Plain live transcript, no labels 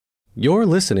You're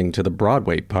listening to the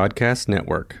Broadway Podcast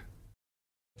Network.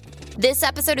 This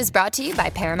episode is brought to you by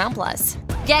Paramount Plus.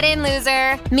 Get in,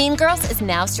 loser! Mean Girls is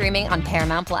now streaming on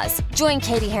Paramount Plus. Join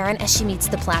Katie Heron as she meets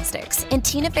the plastics in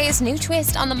Tina Fey's new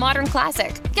twist on the modern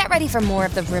classic. Get ready for more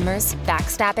of the rumors,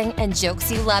 backstabbing, and jokes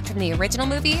you loved from the original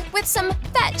movie with some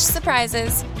fetch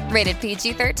surprises. Rated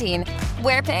PG-13.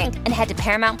 Wear pink and head to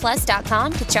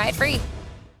ParamountPlus.com to try it free.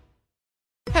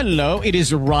 Hello, it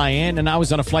is Ryan, and I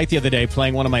was on a flight the other day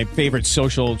playing one of my favorite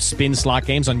social spin slot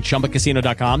games on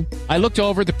ChumbaCasino.com. I looked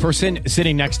over at the person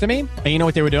sitting next to me, and you know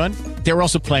what they were doing? They were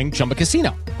also playing Chumba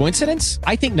Casino. Coincidence?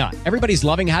 I think not. Everybody's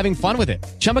loving having fun with it.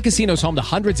 Chumba Casino is home to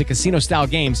hundreds of casino-style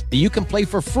games that you can play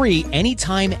for free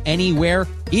anytime, anywhere,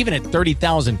 even at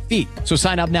 30,000 feet. So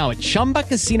sign up now at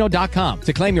ChumbaCasino.com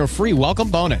to claim your free welcome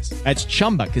bonus. That's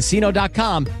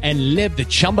ChumbaCasino.com and live the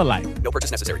Chumba life. No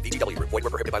purchase necessary. VGW. Void where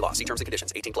prohibited by law. See terms and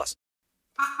conditions. 18 plus.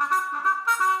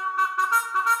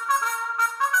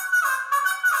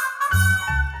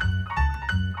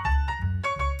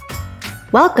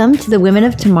 Welcome to the Women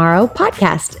of Tomorrow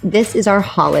podcast. This is our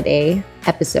holiday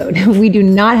episode. We do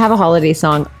not have a holiday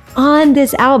song on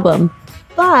this album,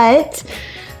 but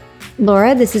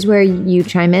Laura, this is where you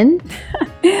chime in.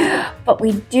 But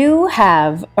we do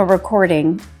have a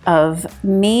recording of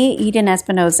me, Eden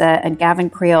Espinosa, and Gavin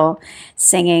Creel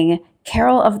singing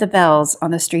Carol of the Bells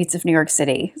on the streets of New York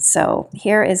City. So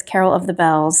here is Carol of the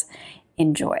Bells.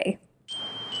 Enjoy.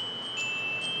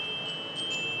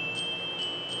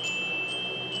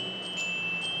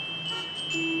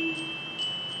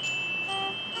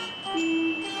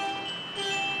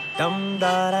 Dum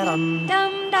da da dum,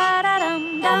 dum da da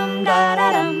dum, dum da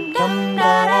da dum, dum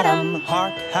da da dum.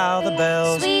 Hark how the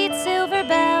bells, sweet silver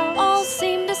bells, all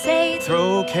seem to say,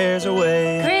 throw cares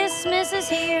away. Christmas is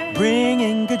here,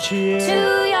 bringing good cheer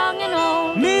to young and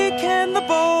old, meek and the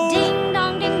bold. Ding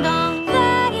dong,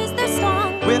 that is their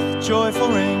song. With joyful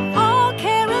ring, all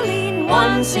caroling,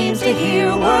 one seems to hear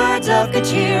words of good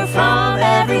cheer from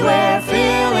everywhere,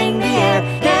 filling the air.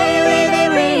 Daily they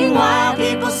ring while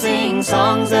people sing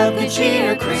songs of good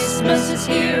cheer. Christmas is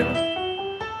here.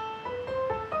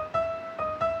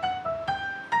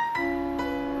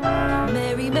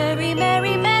 Merry, merry,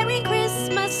 merry, merry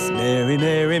Christmas. Merry,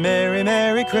 merry, merry,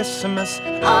 merry Christmas.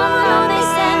 On they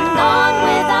send, on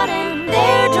without end,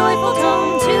 their joyful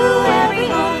tone to every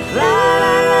home. La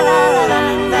la la la la la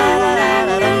la la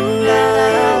la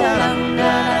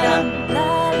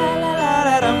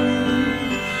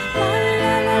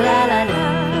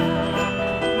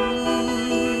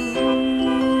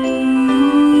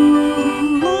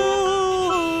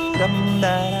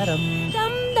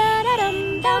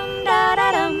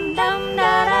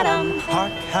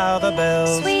Hark how the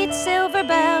bells, sweet silver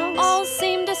bells, all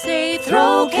seem to say,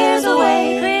 throw cares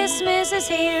away. Christmas is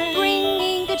here,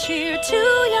 bringing good cheer to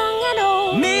young and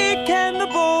old, meek and the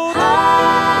bold.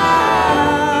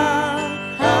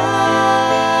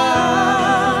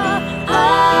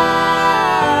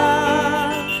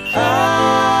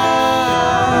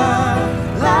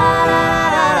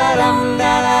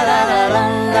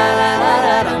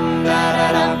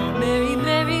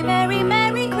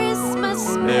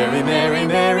 Merry, merry,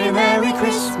 merry, merry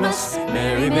Christmas.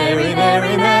 Merry, merry,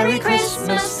 merry, merry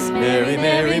Christmas. Merry,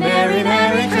 merry, merry, merry Christmas. Merry, merry, merry,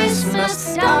 merry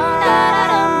Christmas. Dum da da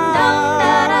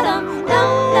dum,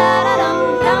 dum da da dum,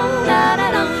 dum da da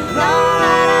dum, dum da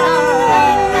da dum,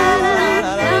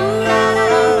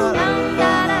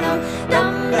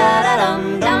 dum da da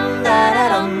dum,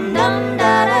 dum da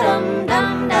da dum,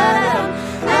 dum da da dum,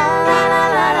 la la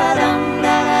la la la dum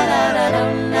da da da dum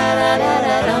da da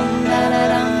da dum da da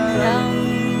dum dum.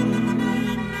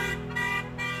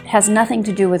 It has nothing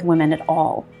to do with women at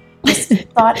all. Just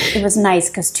thought it was nice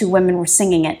because two women were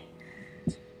singing it.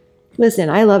 Listen,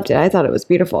 I loved it. I thought it was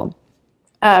beautiful.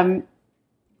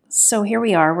 So here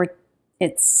we are.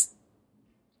 It's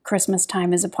Christmas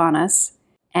time is upon us.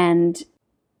 And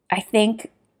I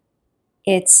think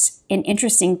it's an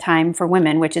interesting time for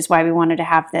women, which is why we wanted to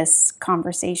have this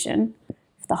conversation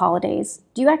for the holidays.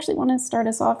 Do you actually want to start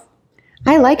us off?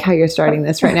 I like how you're starting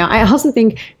this right now. I also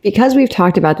think because we've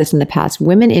talked about this in the past,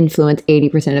 women influence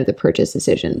 80% of the purchase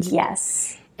decisions.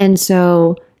 Yes. And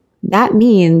so that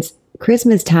means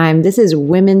Christmas time, this is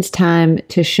women's time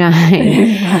to shine.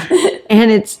 And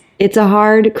it's a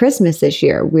hard Christmas this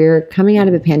year. We're coming out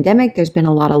of a pandemic. There's been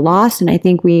a lot of loss. And I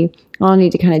think we all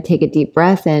need to kind of take a deep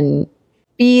breath and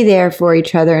be there for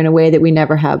each other in a way that we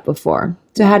never have before.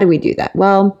 So how do we do that?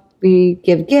 Well, we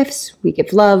give gifts, we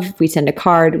give love, we send a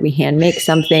card, we hand make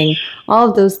something. All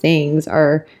of those things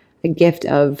are a gift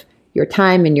of your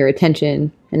time and your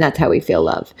attention, and that's how we feel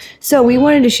love. So we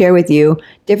wanted to share with you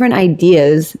different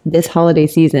ideas this holiday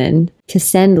season to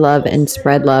send love and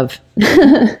spread love.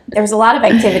 There's a lot of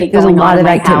activity There's going on. a lot in of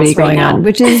my activity house right going now. on,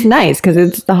 which is nice because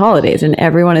it's the holidays and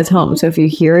everyone is home. So if you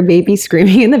hear a baby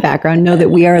screaming in the background, know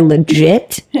that we are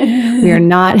legit. We are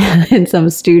not in some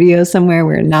studio somewhere.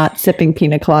 We're not sipping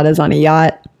pina coladas on a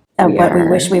yacht. But we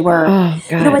wish we were. Oh,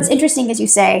 God. You know, what's interesting is you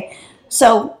say,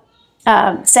 so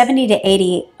 70 to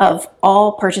 80 of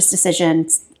all purchase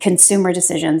decisions, consumer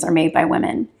decisions, are made by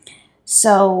women.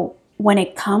 So when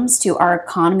it comes to our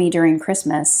economy during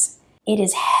Christmas, it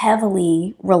is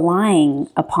heavily relying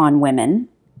upon women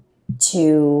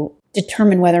to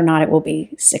determine whether or not it will be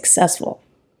successful.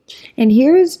 And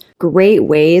here's great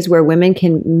ways where women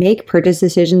can make purchase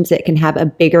decisions that can have a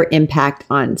bigger impact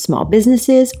on small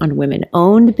businesses, on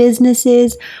women-owned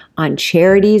businesses, on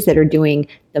charities that are doing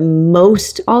the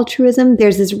most altruism.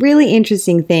 There's this really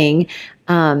interesting thing.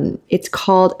 It's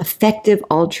called effective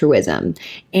altruism.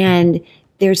 And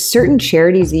there's certain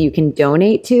charities that you can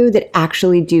donate to that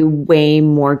actually do way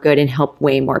more good and help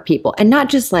way more people. And not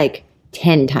just like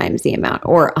 10 times the amount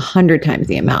or 100 times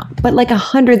the amount, but like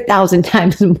 100,000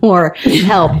 times more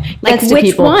help Like gets to which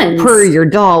people ones? per your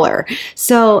dollar.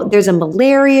 So there's a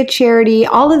malaria charity.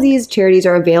 All of these charities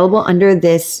are available under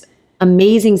this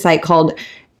amazing site called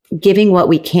Giving What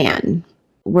We Can.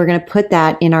 We're going to put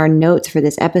that in our notes for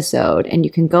this episode, and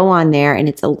you can go on there and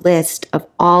it's a list of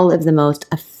all of the most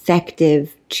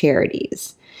effective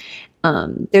charities.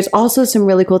 There's also some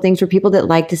really cool things for people that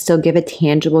like to still give a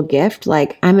tangible gift.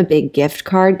 Like I'm a big gift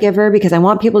card giver because I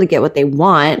want people to get what they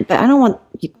want, but I don't want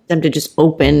them to just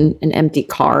open an empty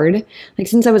card. Like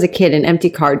since I was a kid, an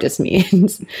empty card just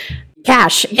means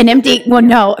Cash, an empty, well,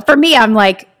 no, for me, I'm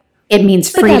like, it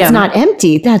means but freedom. that's not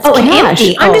empty. That's Oh, an cash.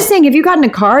 empty. I'm Oh. just saying, if you gotten a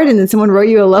card and then someone wrote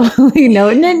you a lovely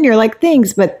note in it and you're like,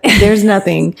 thanks, but there's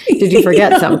nothing. Did you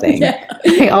forget something?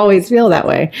 I always feel that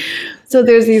way. So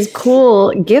there's these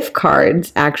cool gift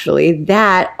cards actually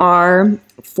that are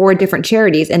for different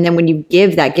charities. And then when you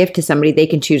give that gift to somebody, they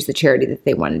can choose the charity that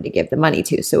they wanted to give the money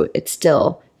to. So it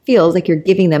still feels like you're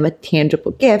giving them a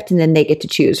tangible gift and then they get to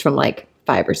choose from like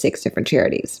 5 or 6 different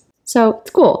charities. So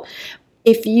it's cool.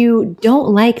 If you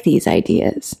don't like these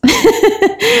ideas,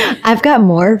 I've got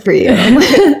more for you.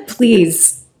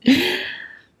 Please.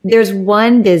 There's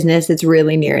one business that's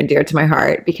really near and dear to my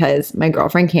heart because my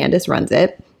girlfriend Candace runs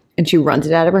it and she runs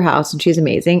it out of her house and she's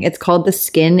amazing. It's called the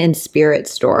Skin and Spirit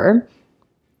Store.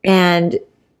 And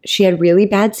she had really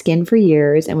bad skin for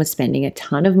years and was spending a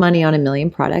ton of money on a million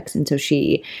products. And so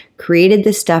she created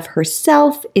this stuff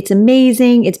herself. It's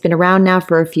amazing. It's been around now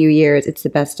for a few years. It's the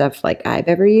best stuff like I've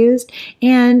ever used.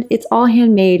 And it's all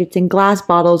handmade. It's in glass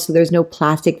bottles, so there's no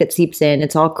plastic that seeps in.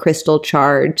 It's all crystal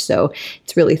charged. So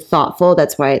it's really thoughtful.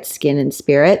 That's why it's Skin and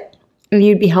Spirit. And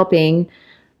you'd be helping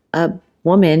a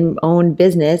woman-owned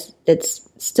business that's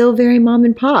still very mom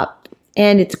and pop.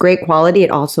 And it's great quality. It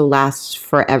also lasts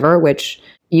forever, which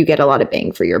you get a lot of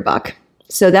bang for your buck.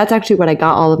 So that's actually what I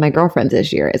got all of my girlfriends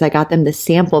this year is I got them the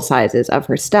sample sizes of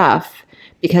her stuff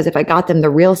because if I got them the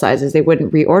real sizes, they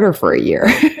wouldn't reorder for a year.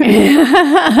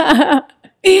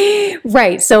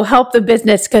 Right. So help the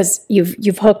business because you've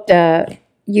hooked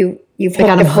you've hooked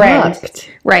got a 'em friend. hooked.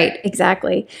 Right.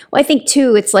 Exactly. Well, I think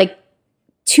too, it's like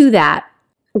to that,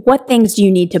 what things do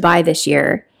you need to buy this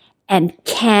year? And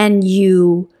can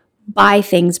you buy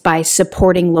things by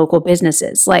supporting local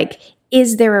businesses? Like,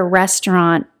 is there a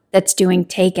restaurant that's doing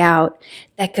takeout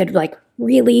that could like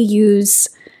really use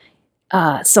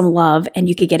some love and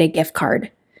you could get a gift card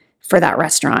for that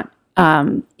restaurant?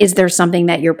 Is there something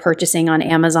that you're purchasing on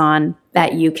Amazon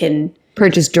that you can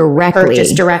Purchase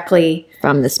directly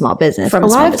from the small business. From a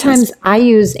the lot small of business. times I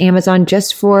use Amazon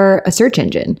just for a search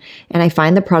engine and I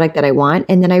find the product that I want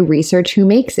and then I research who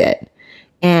makes it.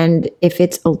 And if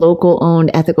it's a local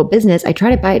owned ethical business, I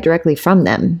try to buy it directly from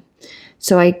them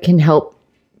so I can help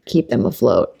keep them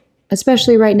afloat,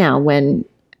 especially right now when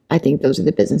I think those are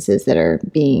the businesses that are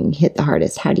being hit the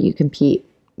hardest. How do you compete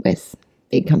with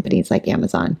big companies like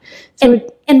Amazon? So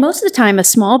and most of the time a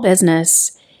small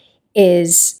business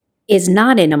is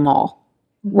not in a mall,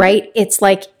 right? It's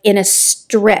like in a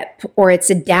strip or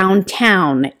it's a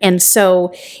downtown. And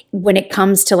so when it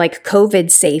comes to like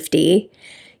COVID safety,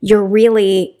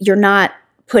 you're not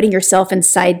putting yourself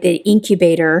inside the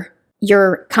incubator.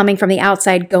 You're coming from the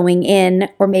outside, going in,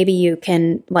 or maybe you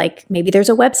can maybe there's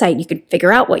a website, you can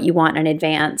figure out what you want in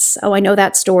advance. Oh, I know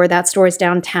that store is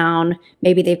downtown.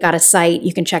 Maybe they've got a site,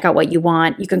 you can check out what you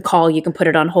want, you can call, you can put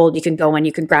it on hold, you can go in,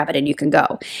 you can grab it and you can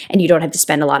go. And you don't have to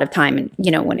spend a lot of time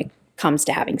when it comes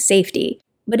to having safety.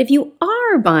 But if you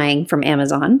are buying from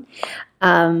Amazon,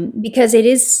 because it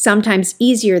is sometimes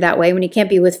easier that way when you can't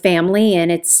be with family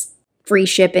and it's free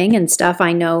shipping and stuff.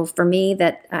 I know for me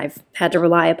that I've had to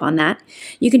rely upon that.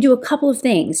 You can do a couple of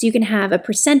things. You can have a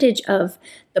percentage of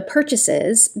the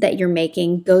purchases that you're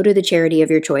making go to the charity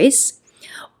of your choice.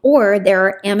 Or there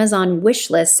are Amazon wish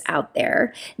lists out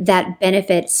there that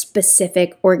benefit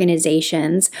specific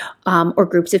organizations or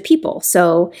groups of people.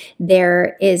 So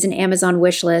there is an Amazon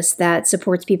wish list that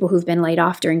supports people who've been laid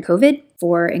off during COVID,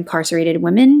 for incarcerated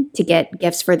women to get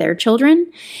gifts for their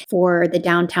children, for the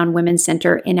Downtown Women's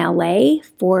Center in LA,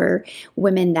 for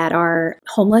women that are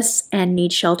homeless and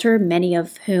need shelter, many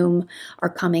of whom are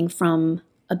coming from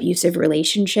abusive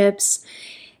relationships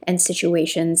and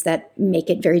situations that make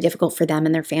it very difficult for them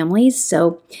and their families.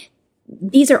 So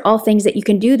these are all things that you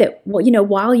can do that,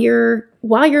 while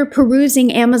you're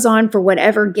perusing Amazon for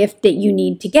whatever gift that you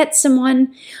need to get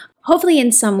someone, hopefully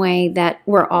in some way that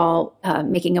we're all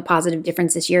making a positive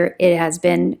difference this year. It has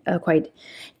been a quite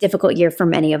difficult year for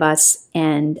many of us,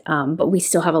 but we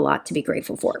still have a lot to be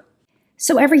grateful for.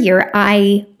 So every year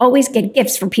I always get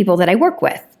gifts from people that I work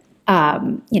with.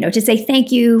 To say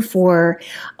thank you for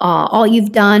all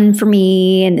you've done for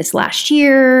me in this last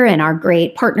year and our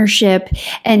great partnership.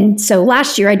 And so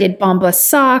last year I did Bombas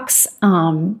socks.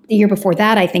 The year before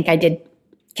that, I think I did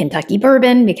Kentucky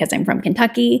bourbon because I'm from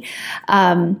Kentucky.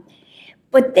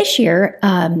 But this year,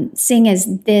 seeing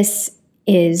as this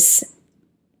is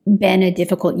been a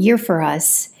difficult year for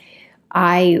us,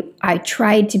 I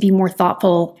tried to be more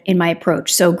thoughtful in my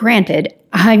approach. So granted,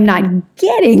 I'm not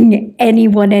getting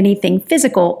anyone anything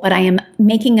physical, but I am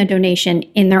making a donation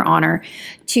in their honor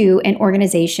to an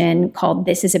organization called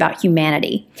This Is About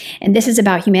Humanity. And This Is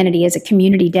About Humanity is a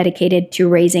community dedicated to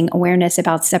raising awareness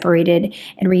about separated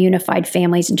and reunified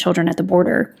families and children at the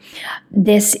border.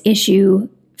 This issue,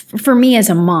 for me as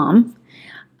a mom,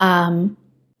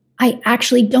 I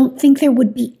actually don't think there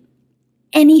would be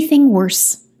anything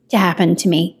worse to happen to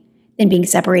me than being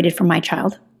separated from my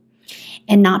child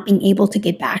and not being able to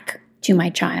get back to my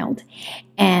child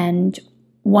and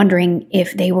wondering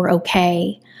if they were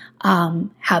okay,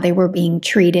 how they were being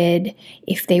treated,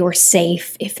 if they were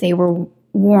safe, if they were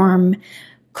warm,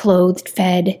 clothed,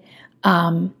 fed,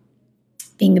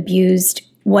 being abused,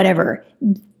 whatever.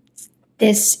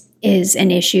 This is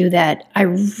an issue that I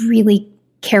really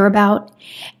care about,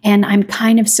 and I'm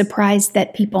kind of surprised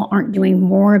that people aren't doing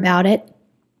more about it.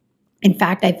 In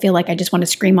fact, I feel like I just want to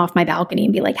scream off my balcony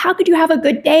and be like, how could you have a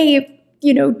good day if,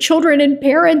 children and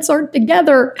parents aren't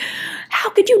together? How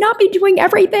could you not be doing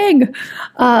everything?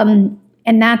 And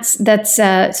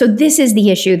so this is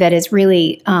the issue that is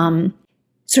really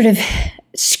sort of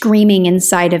screaming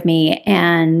inside of me.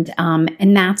 And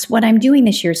that's what I'm doing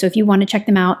this year. So if you want to check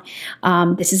them out,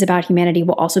 This Is About Humanity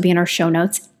will also be in our show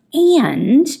notes.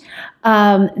 And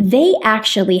they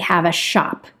actually have a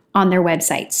shop on their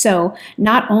website. So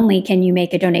not only can you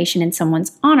make a donation in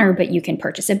someone's honor, but you can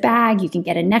purchase a bag, you can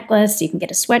get a necklace, you can get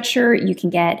a sweatshirt, you can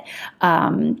get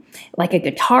like a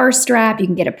guitar strap, you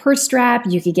can get a purse strap,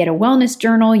 you could get a wellness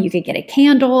journal, you could get a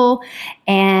candle,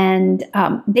 and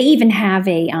they even have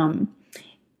a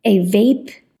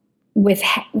vape with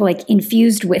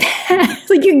infused with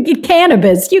like you can get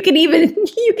cannabis. You can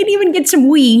even get some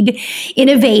weed in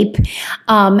a vape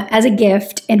as a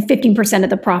gift, and 15% of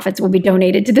the profits will be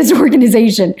donated to this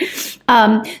organization.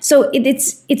 So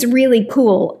it's really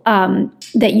cool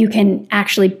that you can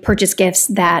actually purchase gifts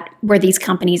where these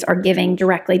companies are giving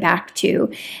directly back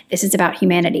to This Is About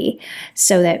Humanity,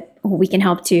 so that we can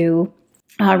help to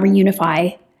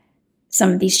reunify some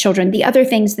of these children. The other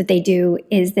things that they do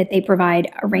is that they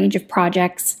provide a range of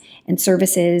projects and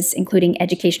services, including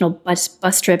educational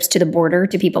bus trips to the border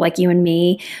to people like you and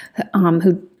me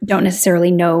who don't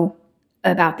necessarily know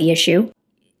about the issue.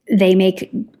 They make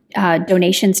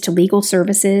donations to legal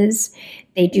services.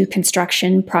 They do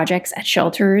construction projects at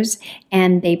shelters,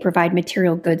 and they provide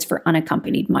material goods for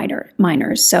unaccompanied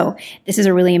minors. So this is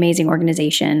a really amazing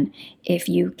organization if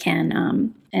you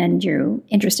can and you're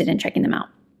interested in checking them out.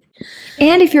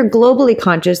 And if you're globally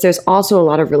conscious, there's also a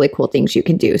lot of really cool things you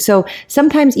can do. So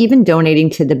sometimes even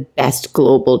donating to the best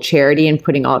global charity and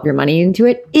putting all of your money into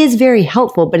it is very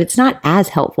helpful, but it's not as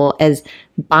helpful as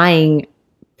buying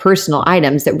personal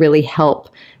items that really help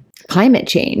climate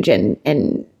change.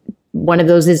 And one of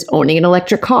those is owning an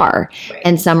electric car. Right.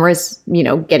 And some are as,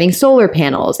 getting solar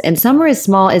panels. And some are as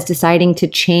small as deciding to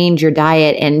change your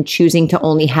diet and choosing to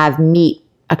only have meat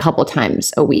a couple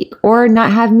times a week or not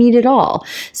have meat at all.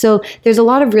 So there's a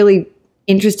lot of really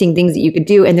interesting things that you could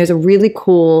do. And there's a really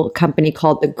cool company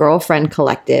called the Girlfriend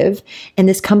Collective. And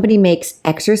this company makes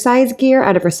exercise gear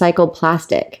out of recycled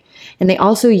plastic. And they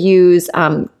also use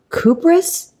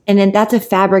Cupris. And then that's a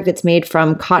fabric that's made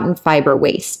from cotton fiber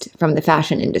waste from the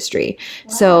fashion industry.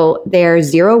 Wow. So they're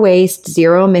zero waste,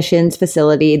 zero emissions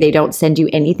facility. They don't send you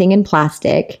anything in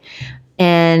plastic.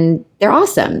 And they're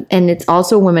awesome. And it's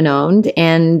also women owned.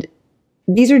 And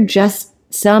these are just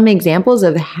some examples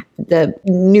of the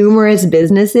numerous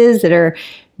businesses that are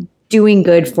doing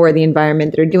good for the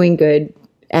environment, that are doing good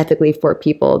ethically for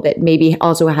people, that maybe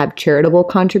also have charitable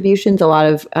contributions. A lot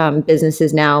of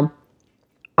businesses now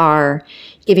are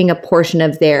giving a portion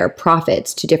of their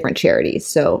profits to different charities.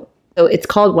 So it's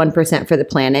called 1% for the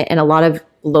planet. And a lot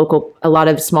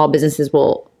of small businesses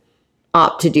will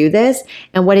opt to do this.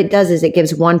 And what it does is it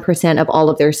gives 1% of all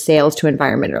of their sales to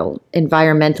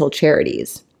environmental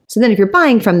charities. So then if you're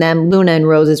buying from them, Luna and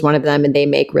Rose is one of them, and they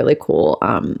make really cool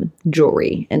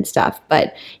jewelry and stuff.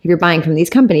 But if you're buying from these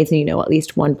companies, then at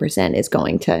least 1% is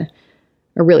going to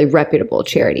a really reputable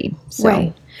charity. So.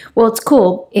 Right. Well, it's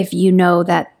cool if you know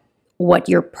that what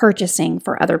you're purchasing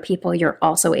for other people, you're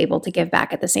also able to give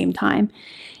back at the same time.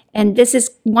 And this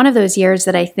is one of those years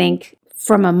that I think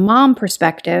from a mom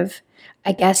perspective,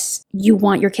 I guess you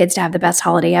want your kids to have the best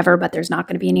holiday ever, but there's not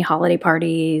going to be any holiday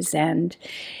parties and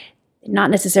not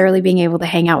necessarily being able to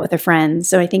hang out with their friends.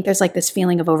 So I think there's like this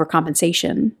feeling of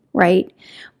overcompensation, right?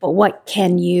 But what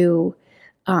can you,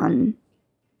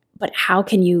 but how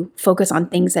can you focus on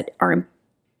things that are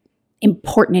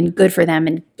important and good for them,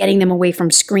 and getting them away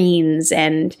from screens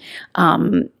and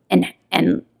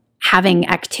having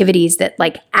activities that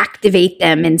like activate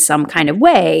them in some kind of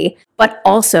way, but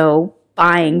also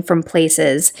buying from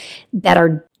places that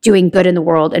are doing good in the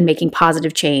world and making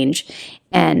positive change.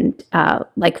 And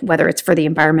like whether it's for the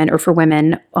environment or for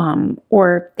women,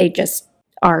 or they just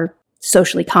are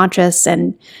socially conscious,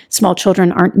 and small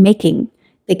children aren't making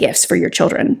the gifts for your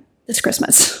children this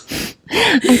Christmas.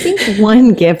 I think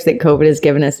one gift that COVID has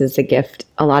given us is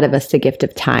a lot of us, the gift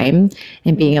of time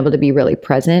and being able to be really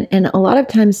present. And a lot of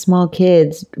times small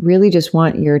kids really just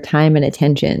want your time and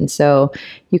attention. So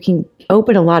you can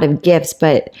open a lot of gifts,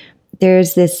 but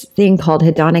there's this thing called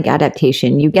hedonic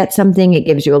adaptation. You get something, it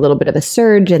gives you a little bit of a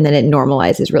surge, and then it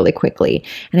normalizes really quickly.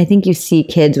 And I think you see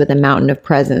kids with a mountain of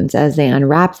presents as they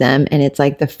unwrap them. And it's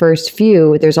like the first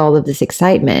few, there's all of this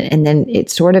excitement. And then it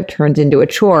sort of turns into a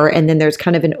chore. And then there's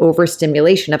kind of an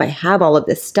overstimulation of, I have all of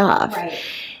this stuff. Right.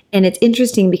 And it's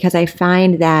interesting because I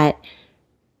find that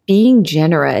being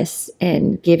generous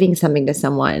and giving something to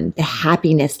someone, the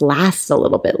happiness lasts a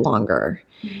little bit longer.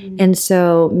 Mm-hmm. And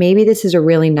so maybe this is a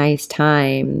really nice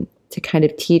time to kind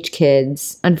of teach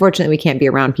kids. Unfortunately, we can't be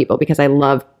around people because I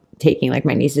love taking like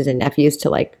my nieces and nephews to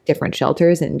like different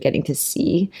shelters and getting to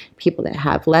see people that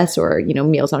have less, or,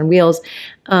 Meals on Wheels.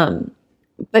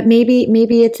 But maybe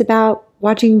it's about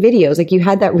watching videos. Like you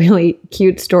had that really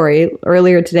cute story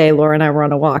earlier today. Laura and I were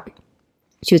on a walk.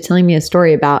 She was telling me a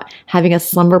story about having a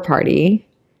slumber party,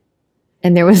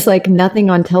 and there was like nothing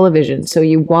on television. So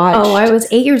you watched. Oh, I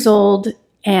was 8 years old,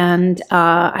 and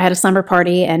I had a slumber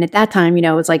party. And at that time,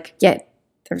 it was like, there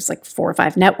was like 4 or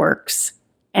 5 networks.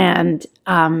 And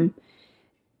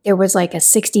there was like a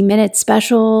 60-minute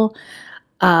special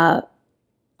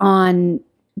on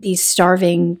these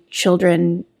starving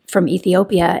children from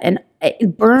Ethiopia. And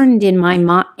it burned in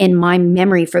my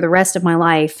memory for the rest of my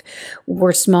life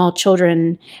were small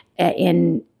children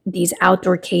in these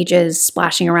outdoor cages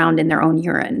splashing around in their own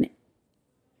urine.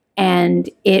 And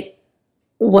it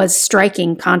was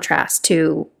striking contrast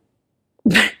to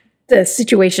the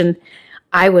situation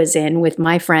I was in with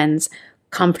my friends,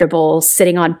 comfortable,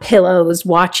 sitting on pillows,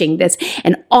 watching this.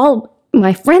 And all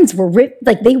my friends were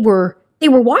they were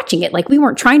watching it. Like we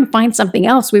weren't trying to find something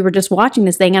else. We were just watching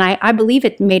this thing. And I believe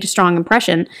it made a strong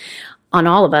impression on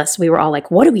all of us. We were all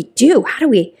like, what do we do? How do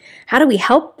we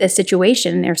help this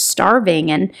situation? They're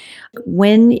starving. And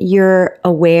when you're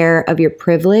aware of your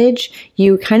privilege,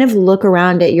 you kind of look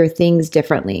around at your things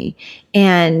differently.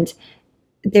 And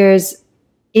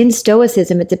in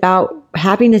Stoicism, it's about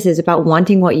happiness is about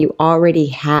wanting what you already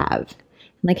have.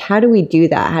 Like, how do we do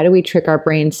that? How do we trick our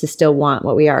brains to still want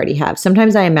what we already have?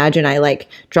 Sometimes I imagine I like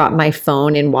drop my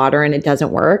phone in water and it doesn't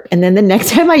work. And then the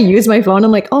next time I use my phone, I'm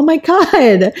like, oh my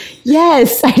God,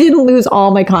 yes, I didn't lose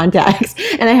all my contacts.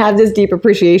 And I have this deep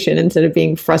appreciation instead of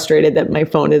being frustrated that my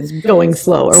phone is going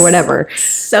slow or whatever.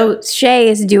 So Shay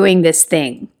is doing this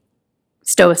thing,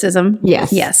 Stoicism.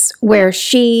 Yes. Yes. Where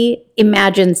she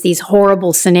imagines these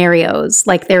horrible scenarios,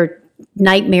 like they're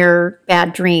nightmare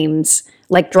bad dreams,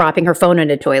 like dropping her phone in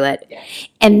a toilet. Yeah.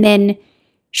 And then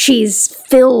she's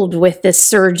filled with this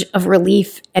surge of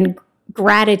relief and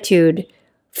gratitude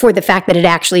for the fact that it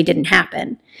actually didn't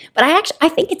happen. But I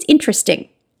think it's interesting.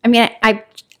 I mean,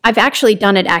 I've actually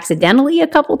done it accidentally a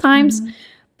couple times,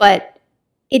 but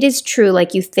it is true.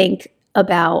 Like, you think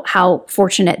about how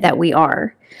fortunate that we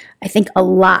are. I think a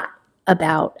lot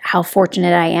about how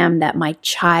fortunate I am that my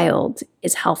child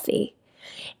is healthy,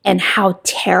 and how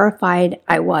terrified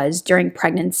I was during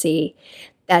pregnancy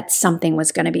that something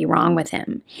was going to be wrong with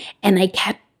him. And I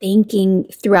kept thinking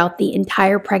throughout the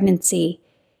entire pregnancy,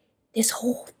 this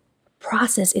whole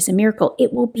process is a miracle.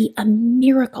 It will be a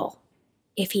miracle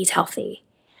if he's healthy.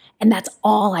 And that's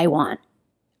all I want.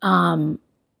 And,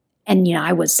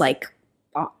 I was like,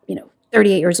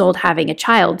 38 years old having a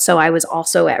child. So I was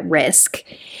also at risk.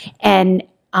 And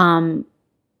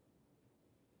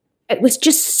it was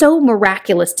just so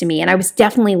miraculous to me. And I was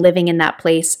definitely living in that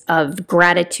place of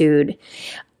gratitude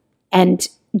and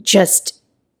just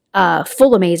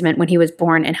full amazement when he was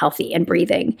born and healthy and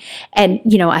breathing. And,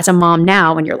 as a mom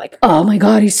now, when you're like, oh my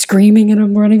God, he's screaming and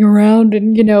I'm running around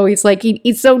and, he's like,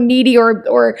 he's so needy or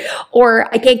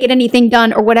I can't get anything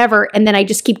done or whatever. And then I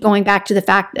just keep going back to the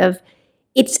fact of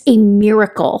it's a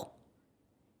miracle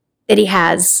that he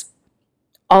has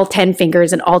all 10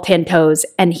 fingers and all 10 toes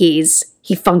and he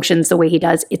functions the way he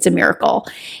does. It's a miracle.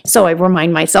 So I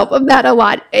remind myself of that a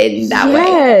lot in that way.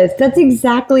 Yes, that's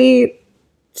exactly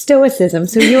Stoicism.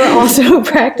 So you are also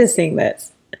practicing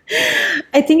this.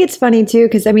 I think it's funny too,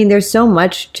 because there's so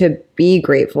much to be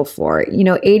grateful for.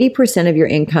 80% of your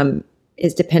income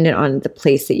is dependent on the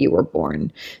place that you were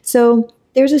born. So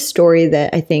there's a story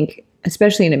that I think,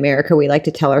 especially in America, we like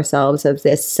to tell ourselves of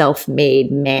this self-made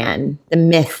man, the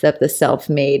myth of the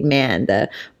self-made man, the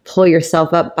pull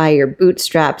yourself up by your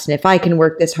bootstraps. And if I can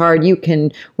work this hard, you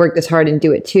can work this hard and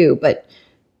do it too. But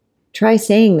try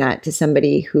saying that to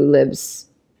somebody who lives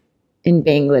in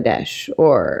Bangladesh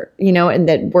or, and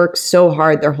that works so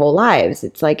hard their whole lives.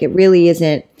 It's like, it really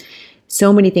isn't.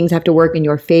 So many things have to work in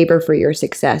your favor for your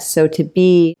success. So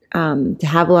to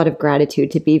have a lot of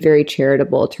gratitude, to be very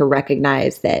charitable, to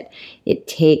recognize that it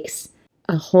takes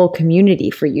a whole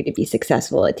community for you to be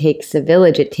successful. It takes a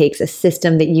village. It takes a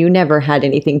system that you never had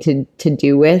anything to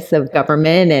do with, of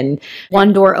government, and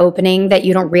one door opening that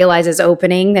you don't realize is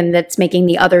opening, and that's making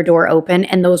the other door open.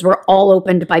 And those were all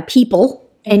opened by people.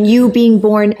 And you being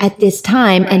born at this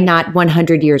time and not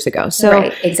 100 years ago.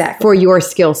 So exactly. For your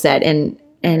skill set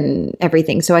and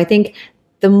everything. So I think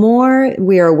the more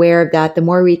we are aware of that, the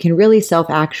more we can really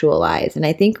self-actualize. And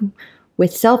I think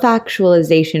with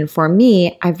self-actualization for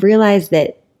me, I've realized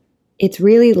that it's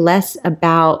really less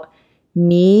about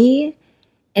me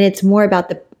and it's more about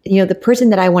the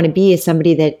person that I want to be is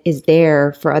somebody that is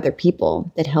there for other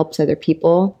people, that helps other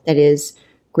people, that is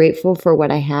grateful for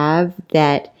what I have,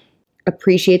 that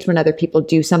appreciates when other people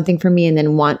do something for me and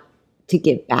then want to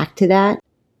give back to that.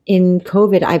 In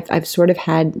COVID, I've sort of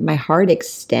had my heart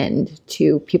extend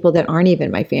to people that aren't even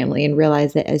my family and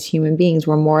realize that as human beings,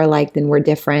 we're more alike than we're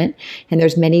different. And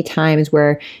there's many times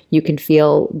where you can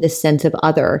feel this sense of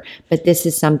other, but this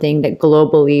is something that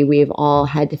globally we've all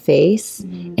had to face.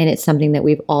 Mm-hmm. And it's something that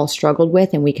we've all struggled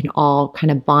with and we can all kind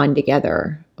of bond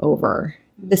together over.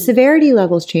 The severity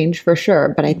levels change for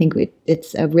sure, but I think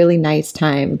it's a really nice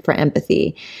time for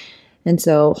empathy. And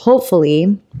so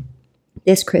hopefully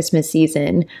this Christmas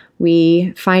season,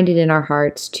 we find it in our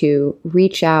hearts to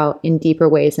reach out in deeper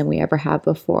ways than we ever have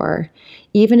before.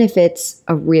 Even if it's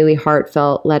a really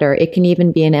heartfelt letter, it can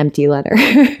even be an empty letter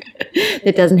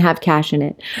that doesn't have cash in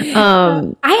it.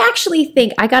 I actually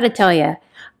think, I got to tell you,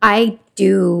 I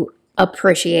do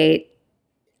appreciate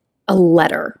a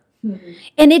letter. Mm-hmm.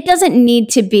 And it doesn't need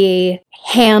to be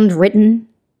handwritten,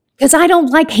 because I don't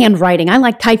like handwriting. I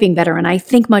like typing better, and I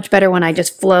think much better when I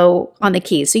just flow on the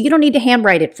keys. So you don't need to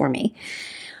handwrite it for me.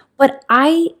 But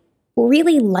I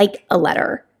really like a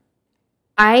letter.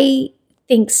 I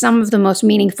think some of the most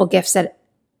meaningful gifts that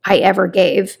I ever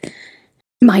gave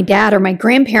my dad or my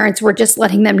grandparents were just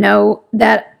letting them know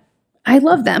that I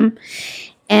love them.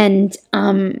 And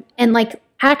like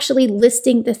actually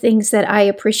listing the things that I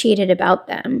appreciated about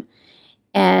them.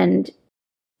 And,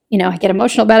 I get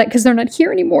emotional about it because they're not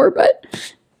here anymore, but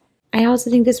I also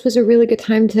think this was a really good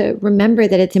time to remember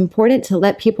that it's important to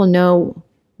let people know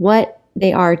what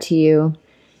they are to you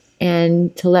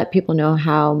and to let people know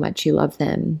how much you love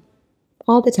them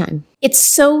all the time. It's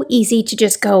so easy to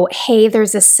just go, hey,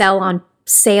 there's a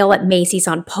sale at Macy's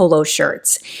on polo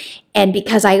shirts. And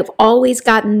because I've always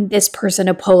gotten this person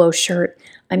a polo shirt,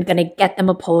 I'm going to get them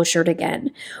a polo shirt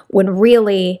again. When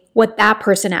really what that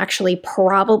person actually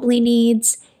probably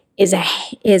needs is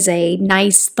a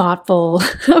nice, thoughtful,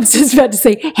 I was just about to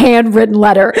say handwritten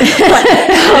letter,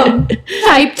 but,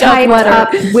 typed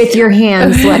up with your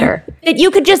hands letter. That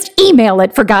you could just email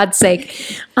it, for God's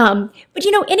sake. But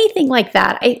anything like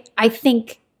that, I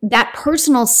think that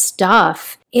personal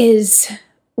stuff is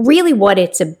really what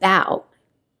it's about.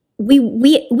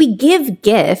 We give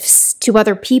gifts to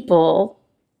other people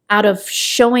out of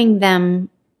showing them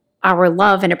our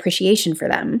love and appreciation for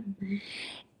them. Mm-hmm.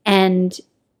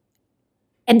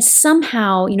 And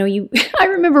somehow, I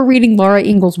remember reading Laura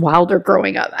Ingalls Wilder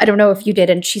growing up. I don't know if you did.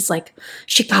 And she's like,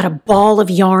 she got a ball of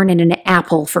yarn and an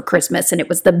apple for Christmas. And it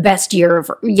was the best year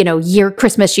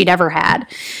Christmas she'd ever had.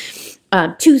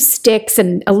 2 sticks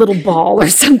and a little ball or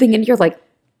something. And you're like,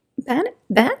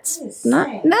 that's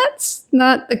not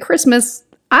the Christmas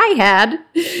I had.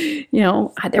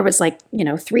 There was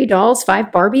 3 dolls, 5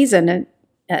 Barbies, and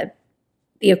the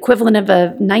equivalent of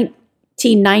a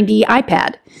 1990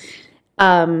 iPad.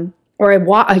 Or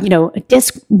a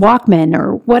disc Walkman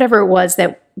or whatever it was,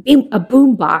 a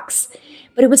boom box,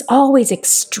 but it was always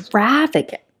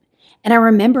extravagant. And I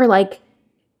remember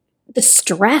the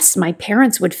stress my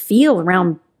parents would feel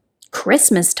around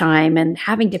Christmas time and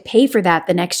having to pay for that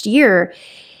the next year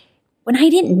when I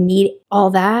didn't need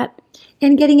all that.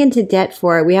 And getting into debt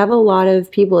for it. We have a lot of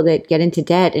people that get into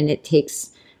debt and it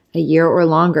takes a year or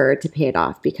longer to pay it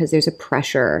off because there's a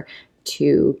pressure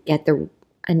to get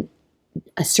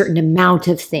a certain amount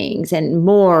of things and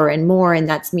more. And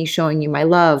that's me showing you my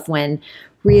love, when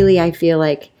really I feel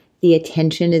like the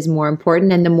attention is more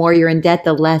important. And the more you're in debt,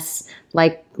 the less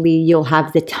likely you'll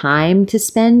have the time to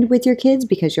spend with your kids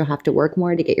because you'll have to work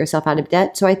more to get yourself out of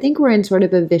debt. So I think we're in sort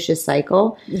of a vicious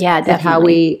cycle. Yeah, definitely. Of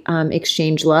how we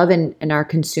exchange love and our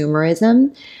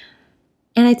consumerism.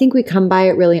 And I think we come by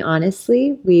it really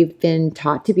honestly. We've been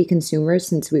taught to be consumers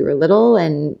since we were little,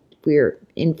 and we're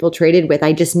infiltrated with,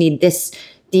 I just need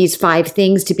these 5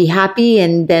 things to be happy.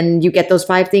 And then you get those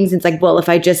 5 things. And it's like, well, if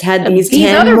I just had these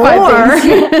 10 other more. 5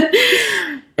 things.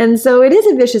 And so it is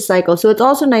a vicious cycle. So it's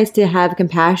also nice to have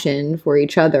compassion for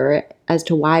each other as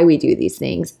to why we do these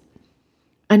things.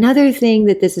 Another thing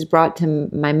that this has brought to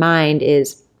my mind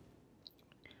is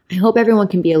I hope everyone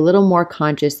can be a little more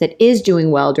conscious that is doing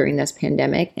well during this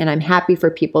pandemic. And I'm happy for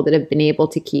people that have been able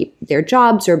to keep their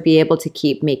jobs or be able to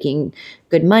keep making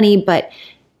good money. But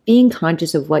being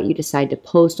conscious of what you decide to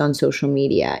post on social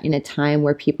media in a time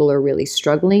where people are really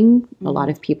struggling. Mm-hmm. A lot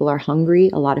of people are hungry.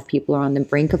 A lot of people are on the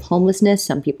brink of homelessness.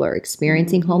 Some people are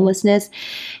experiencing homelessness.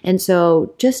 And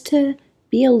so just to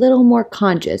be a little more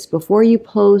conscious before you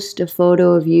post a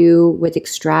photo of you with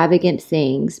extravagant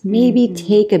things, maybe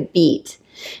take a beat.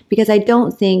 Because I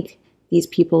don't think these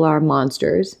people are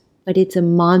monsters, but it's a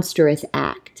monstrous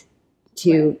act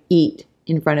to eat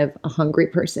in front of a hungry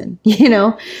person,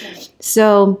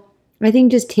 So I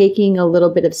think just taking a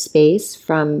little bit of space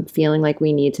from feeling like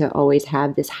we need to always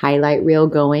have this highlight reel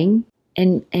going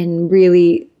and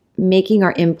really making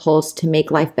our impulse to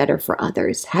make life better for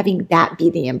others, having that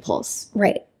be the impulse.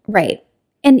 Right.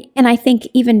 And I think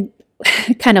even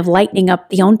kind of lightening up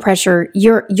the own pressure,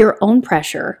 your own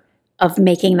pressure of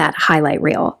making that highlight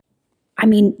reel. I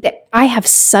mean, I have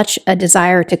such a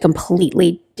desire to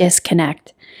completely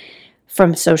disconnect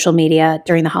from social media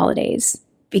during the holidays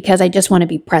because I just want to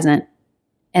be present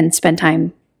and spend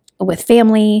time with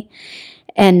family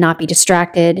and not be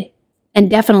distracted.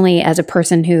 And definitely as a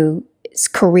person whose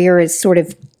career is sort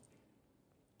of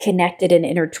connected and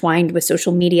intertwined with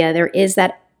social media, there is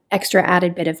that extra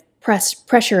added bit of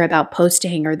pressure about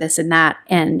posting or this and that.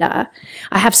 And I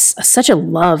have such a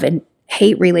love and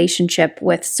hate relationship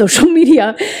with social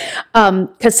media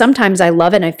because sometimes I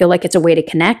love it and I feel like it's a way to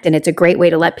connect and it's a great way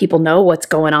to let people know what's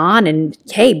going on and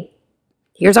hey,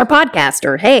 here's our podcast,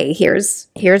 or hey, here's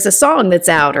a song that's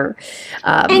out, or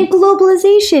and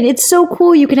globalization. It's so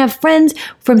cool. You can have friends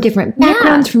from different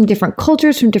backgrounds, from different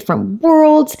cultures, from different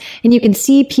worlds, and you can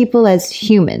see people as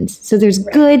humans. So there's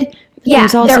good.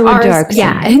 There's also a dark side.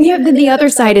 Yeah, and then the other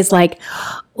side is like,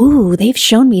 ooh, they've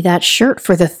shown me that shirt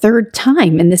for the 3rd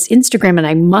time in this Instagram and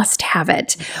I must have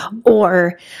it.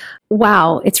 Or,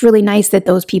 wow, it's really nice that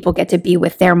those people get to be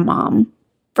with their mom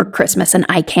for Christmas and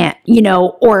I can't,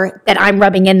 or that I'm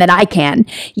rubbing in that I can,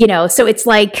 So it's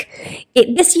like,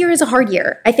 this year is a hard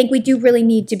year. I think we do really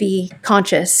need to be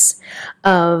conscious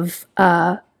of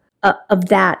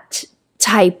that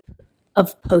type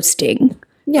of posting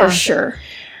for sure.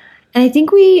 And I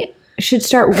think we should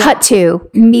start. Cut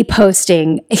to me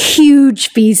posting a huge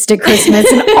feast at Christmas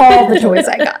and all the toys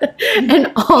I got. And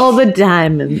all the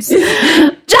diamonds.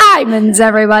 Diamonds,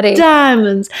 everybody.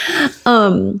 Diamonds.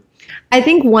 I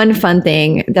think one fun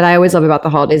thing that I always love about the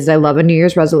holidays is I love a New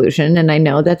Year's resolution. And I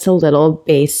know that's a little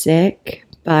basic,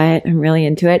 but I'm really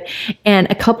into it. And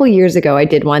a couple years ago, I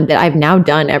did one that I've now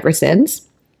done ever since.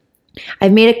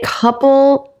 I've made a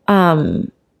couple...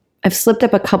 I've slipped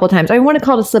up a couple times. I want to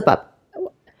call it a slip up.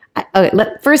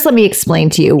 First, let me explain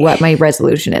to you what my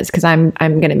resolution is, because I'm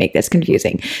going to make this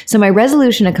confusing. So my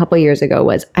resolution a couple years ago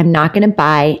was I'm not going to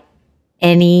buy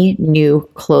any new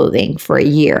clothing for a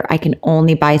year. I can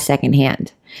only buy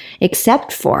secondhand,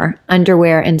 except for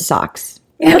underwear and socks.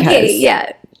 Okay,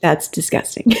 yeah. That's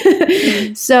disgusting.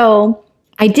 So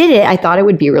I did it. I thought it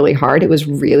would be really hard. It was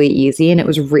really easy and it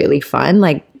was really fun.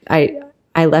 Like I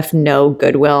left no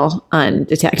goodwill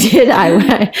undetected.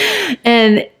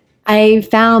 And I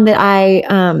found that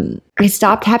I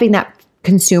stopped having that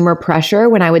consumer pressure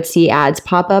when I would see ads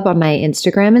pop up on my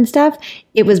Instagram and stuff.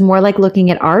 It was more like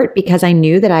looking at art, because I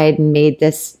knew that I had made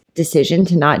this decision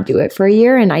to not do it for a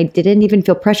year, and I didn't even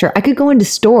feel pressure. I could go into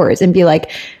stores and be like,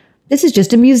 this is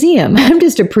just a museum. I'm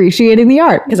just appreciating the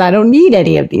art because I don't need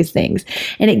any of these things.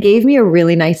 And it gave me a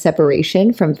really nice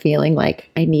separation from feeling like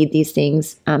I need these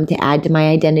things to add to my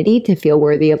identity, to feel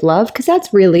worthy of love, because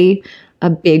that's really a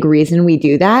big reason we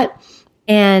do that.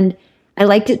 And I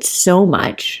liked it so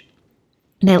much.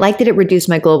 And I liked that it reduced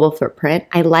my global footprint.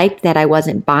 I liked that I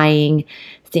wasn't buying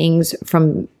things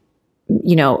from,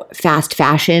 fast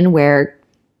fashion where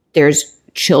there's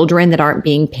children that aren't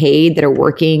being paid, that are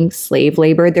working slave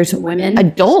labor. There's women,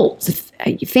 adults,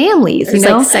 families, there's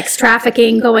like sex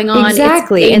trafficking going on.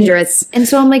 Exactly. It's dangerous. And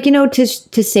so I'm like,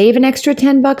 to save an extra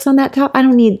 $10 on that top, I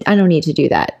don't need to do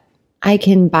that. I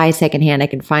can buy secondhand. I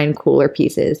can find cooler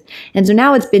pieces. And so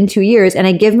now it's been 2 years, and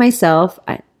I give myself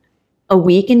a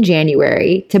week in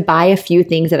January to buy a few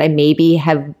things that I maybe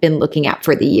have been looking at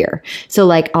for the year. So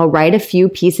like I'll write a few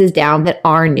pieces down that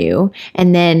are new,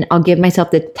 and then I'll give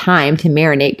myself the time to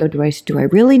marinate. Go, do I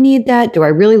really need that? Do I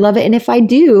really love it? And if I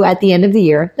do at the end of the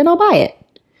year, then I'll buy it.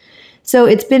 So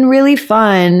it's been really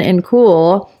fun and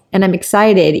cool. And I'm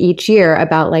excited each year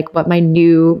about like what my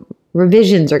new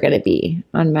revisions are going to be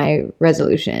on my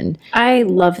resolution. I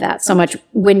love that so much.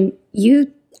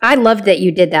 I loved that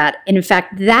you did that. And in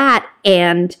fact,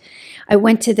 and I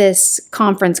went to this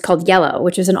conference called Yellow,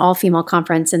 which was an all-female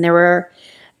conference, and there were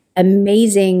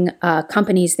amazing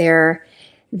companies there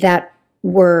that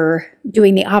were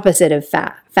doing the opposite of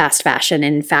fast fashion.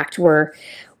 And in fact, were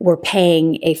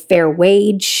paying a fair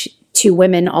wage to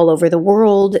women all over the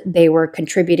world. They were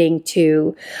contributing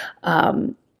to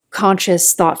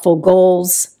conscious, thoughtful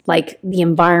goals like the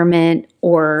environment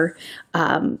or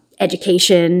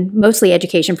education, mostly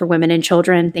education for women and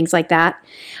children, things like that.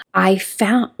 I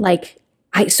found I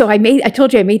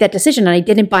told you I made that decision, and I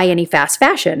didn't buy any fast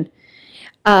fashion,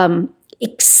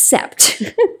 except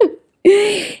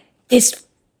this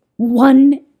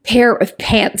one pair of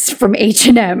pants from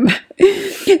H&M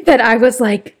that I was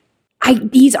like,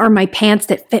 these are my pants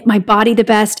that fit my body the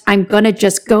best. I'm going to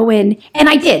just go in. And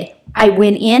I did. I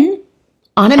went in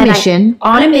on a mission.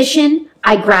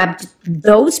 I grabbed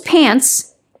those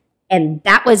pants, and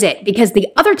that was it. Because the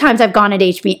other times I've gone at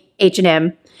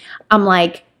H&M, I'm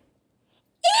like,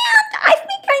 and I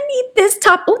think I need this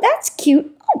top. Oh, that's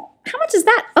cute. Oh, how much is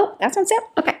that? Oh, that's on sale.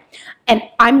 Okay. And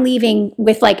I'm leaving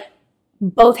with like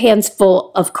both hands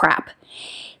full of crap.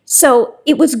 So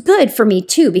it was good for me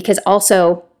too, because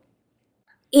also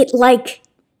it like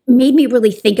made me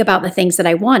really think about the things that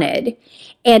I wanted.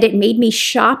 And it made me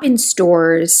shop in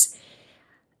stores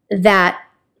that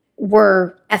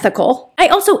were ethical.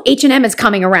 H&M is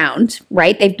coming around,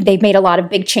 right? They've made a lot of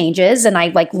big changes, and I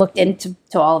like looked into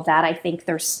all of that. I think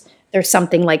there's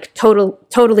something like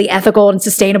totally ethical and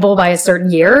sustainable by a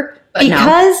certain year. But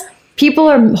because people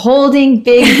are holding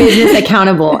big business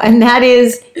accountable, and that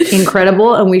is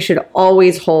incredible, and we should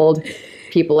always hold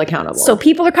people accountable. So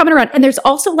people are coming around, and there's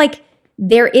also like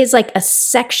there is like a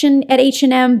section at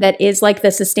H&M that is like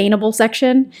the sustainable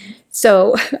section.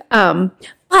 So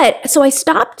so I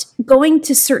stopped going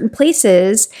to certain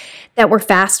places that were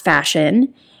fast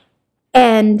fashion,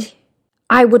 and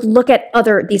I would look at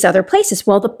these other places.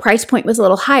 Well, the price point was a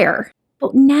little higher.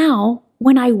 But now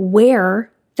when I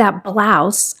wear that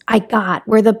blouse I got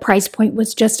where the price point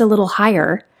was just a little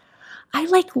higher, I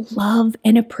like love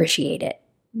and appreciate it.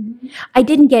 Mm-hmm. I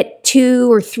didn't get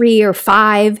 2 or 3 or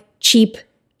 5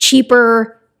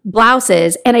 cheaper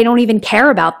blouses, and I don't even care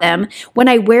about them. When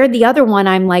I wear the other one,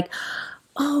 I'm like,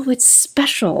 oh, it's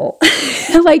special.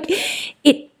 Like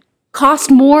it cost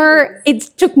more. It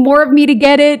took more of me to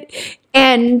get it,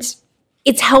 and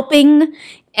it's helping.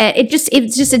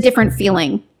 It's just a different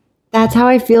feeling. That's how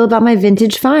I feel about my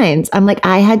vintage finds. I'm like,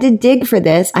 I had to dig for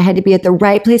this. I had to be at the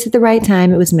right place at the right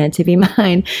time. It was meant to be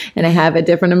mine, and I have a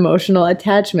different emotional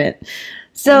attachment.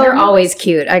 So and they're always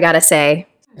cute, I gotta say.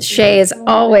 Shay is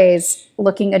always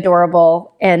looking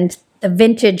adorable, and the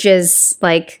vintage is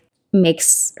like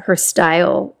makes her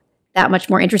style that much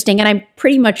more interesting. And I'm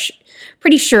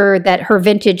pretty sure that her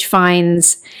vintage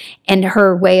finds and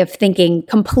her way of thinking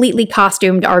completely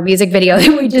costumed our music video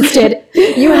that we just did.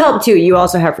 You help too. You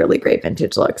also have really great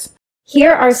vintage looks.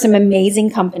 Here are some amazing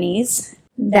companies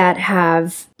that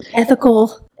have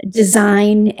ethical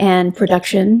design and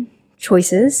production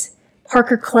choices.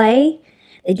 Parker Clay,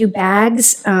 they do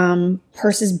bags,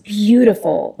 purses,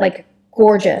 beautiful, like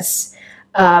gorgeous.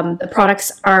 The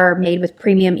products are made with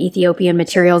premium Ethiopian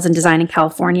materials and designed in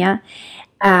California.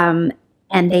 And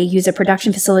they use a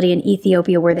production facility in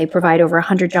Ethiopia where they provide over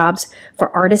 100 jobs for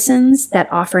artisans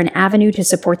that offer an avenue to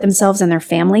support themselves and their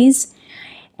families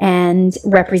and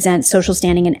represent social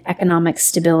standing and economic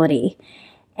stability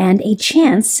and a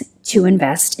chance to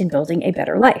invest in building a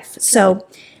better life. So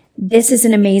this is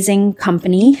an amazing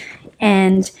company.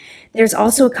 And there's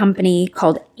also a company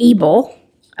called Able.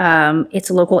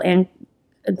 It's local and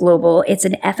global. It's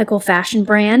an ethical fashion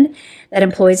brand that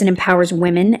employs and empowers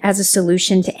women as a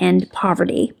solution to end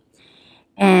poverty.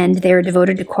 And they're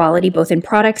devoted to quality, both in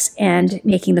products and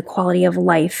making the quality of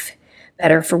life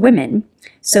better for women.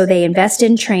 So they invest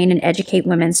in, train, and educate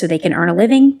women so they can earn a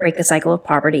living, break the cycle of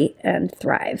poverty, and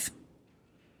thrive.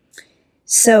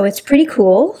 So it's pretty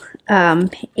cool.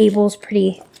 Able's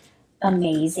pretty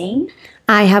amazing.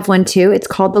 I have one too. It's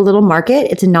called The Little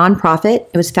Market. It's a nonprofit.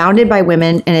 It was founded by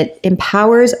women and it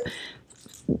empowers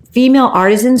female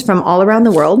artisans from all around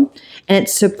the world. And it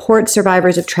supports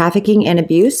survivors of trafficking and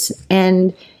abuse.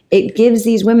 And it gives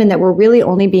these women that were really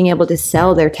only being able to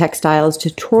sell their textiles to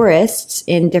tourists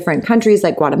in different countries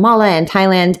like Guatemala and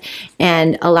Thailand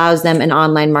and allows them an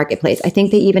online marketplace. I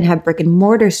think they even have brick and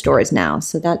mortar stores now.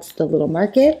 So that's The Little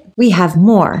Market. We have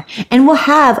more. And we'll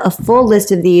have a full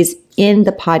list of these in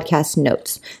the podcast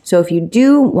notes. So if you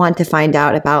do want to find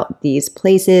out about these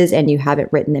places and you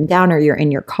haven't written them down or you're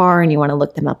in your car and you want to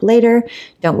look them up later,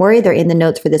 don't worry, they're in the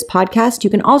notes for this podcast. You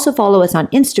can also follow us on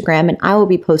Instagram and I will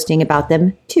be posting about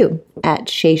them too at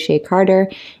Shay Shay Carter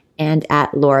and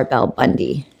at Laura Bell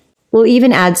Bundy. We'll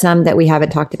even add some that we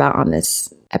haven't talked about on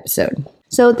this episode.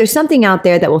 So there's something out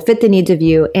there that will fit the needs of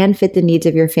you and fit the needs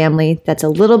of your family that's a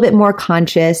little bit more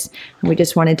conscious. And we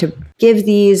just wanted to give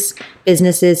these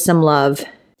businesses some love.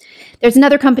 There's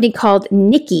another company called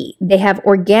Nikki. They have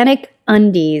organic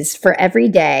undies for every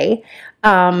day.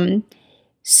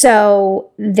 So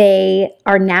they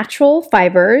are natural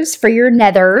fibers for your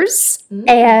nethers,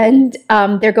 and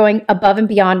they're going above and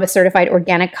beyond with certified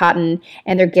organic cotton,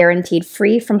 and they're guaranteed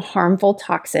free from harmful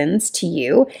toxins to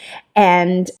you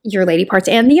and your lady parts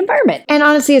and the environment. And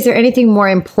honestly, is there anything more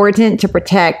important to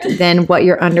protect than what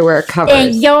your underwear covers?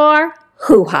 And your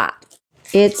hoo-ha.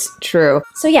 It's true.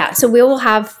 So yeah, so we will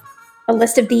have a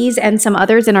list of these and some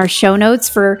others in our show notes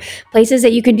for places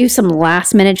that you can do some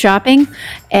last minute shopping,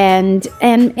 and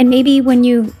maybe when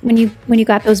you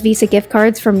got those Visa gift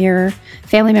cards from your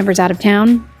family members out of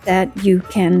town, that you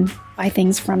can buy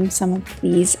things from some of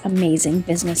these amazing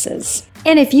businesses.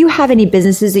 And if you have any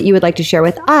businesses that you would like to share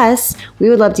with us, we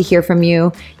would love to hear from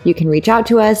you. You can reach out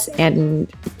to us and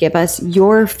give us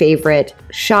your favorite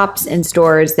shops and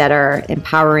stores that are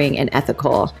empowering and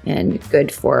ethical and good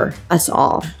for us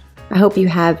all. I hope you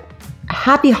have a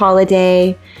happy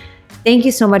holiday. Thank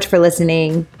you so much for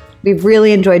listening. We've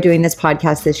really enjoyed doing this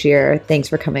podcast this year. Thanks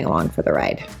for coming along for the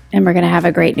ride. And we're going to have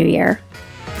a great new year.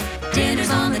 Dinner's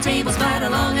on the table, spite a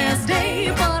long ass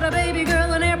day. Bought a baby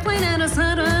girl an airplane and a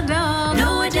Santa doll.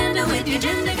 No agenda with your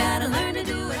agenda, gotta learn to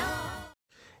do it all.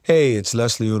 Hey, it's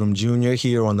Leslie Odom Jr.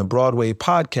 here on the Broadway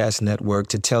Podcast Network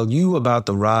to tell you about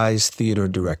the Rise Theater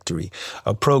Directory,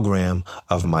 a program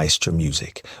of Maestro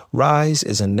Music. Rise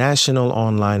is a national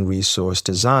online resource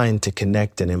designed to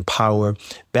connect and empower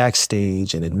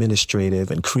backstage and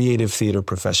administrative and creative theater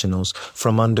professionals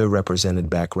from underrepresented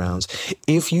backgrounds.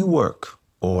 If you work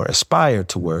or aspire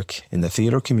to work in the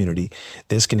theater community,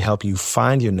 this can help you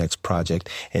find your next project.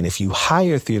 And if you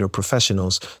hire theater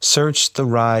professionals, search the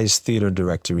Rise Theater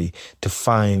Directory to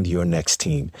find your next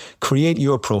team. Create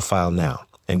your profile now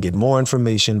and get more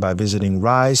information by visiting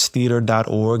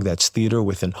risetheater.org. That's theater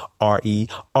with an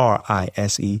RISETHEATRE.org,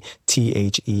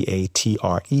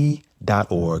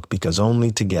 because only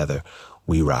together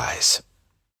we rise.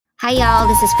 Hi, y'all.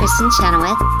 This is Kristen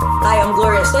Chenoweth. Hi, I'm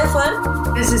Gloria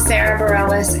Estefan. This is Sarah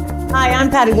Bareilles. Hi,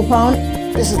 I'm Patty LuPone.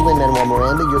 This is Lin-Manuel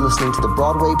Miranda. You're listening to the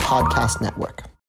Broadway Podcast Network.